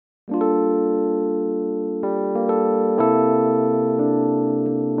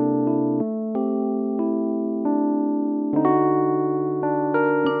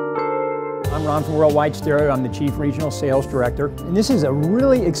Ron from Worldwide Stereo. I'm the Chief Regional Sales Director. And this is a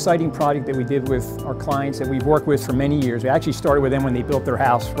really exciting project that we did with our clients that we've worked with for many years. We actually started with them when they built their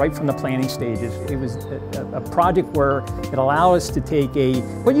house, right from the planning stages. It was a project where it allowed us to take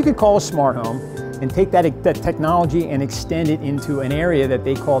what you could call a smart home and take that technology and extend it into an area that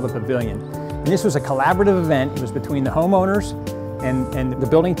they call the Pavilion. And this was a collaborative event. It was between the homeowners and the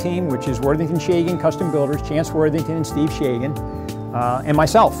building team, which is Worthington Shagan Custom Builders, Chance Worthington and Steve Shagan, and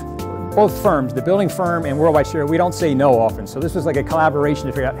myself. Both firms, the building firm and Worldwide Stereo, we don't say no often. So this was like a collaboration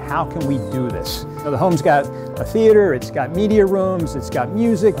to figure out how can we do this. The home's got a theater, it's got media rooms, it's got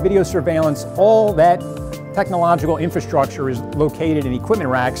music, video surveillance, all that technological infrastructure is located in equipment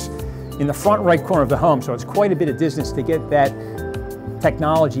racks in the front right corner of the home. So it's quite a bit of distance to get that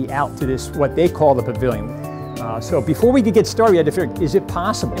technology out to this, what they call the Pavilion. So before we could get started, we had to figure, is it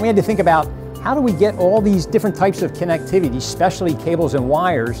possible? And we had to think about how do we get all these different types of connectivity, these specialty cables and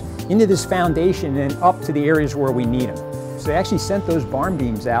wires, into this foundation and up to the areas where we need them. So they actually sent those barn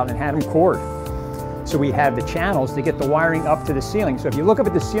beams out and had them cored. So we have the channels to get the wiring up to the ceiling. So if you look up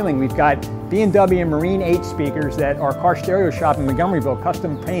at the ceiling, we've got B&W Marine 8 speakers that our car stereo shop in Montgomeryville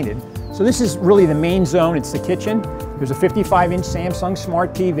custom painted. So this is really the main zone. It's the kitchen. There's a 55-inch Samsung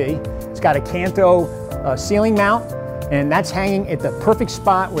Smart TV. It's got a Kanto ceiling mount, and that's hanging at the perfect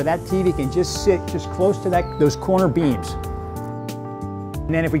spot where that TV can just sit just close to those corner beams.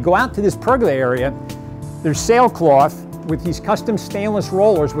 And then if we go out to this pergola area, there's sailcloth with these custom stainless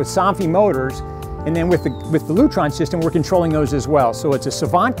rollers with Somfy motors, and then with the Lutron system, we're controlling those as well. So it's a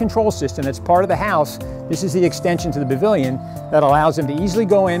Savant control system that's part of the house. This is the extension to the Pavilion that allows them to easily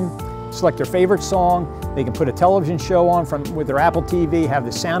go in, select their favorite song. They can put a television show on with their Apple TV, have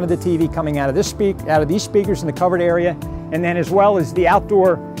the sound of the TV coming out of these speakers in the covered area, and then as well as the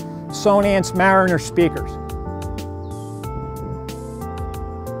outdoor Sonance Mariner speakers.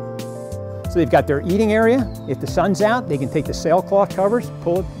 So they've got their eating area. If the sun's out, they can take the sailcloth covers,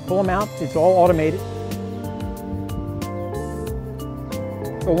 pull them out. It's all automated.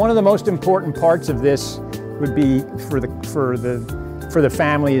 So one of the most important parts of this would be for the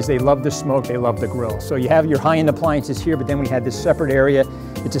family is they love to smoke, they love to grill. So you have your high-end appliances here, but then we had this separate area.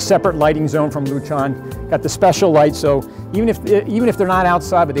 It's a separate lighting zone from Lutron. Got the special light, so even if they're not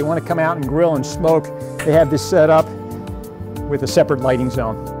outside, but they want to come out and grill and smoke, they have this set up with a separate lighting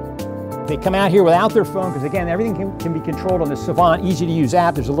zone. They come out here without their phone, because again, everything can be controlled on the Savant, easy-to-use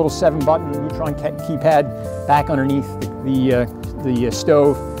app. There's a little 7-button Lutron keypad back underneath the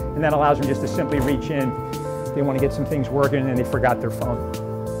stove, and that allows them just to simply reach in. They want to get some things working and they forgot their phone.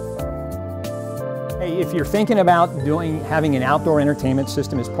 Hey, if you're thinking about having an outdoor entertainment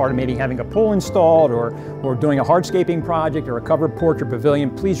system as part of maybe having a pool installed or doing a hardscaping project or a covered porch or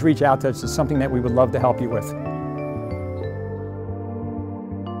pavilion, please reach out to us. It's something that we would love to help you with.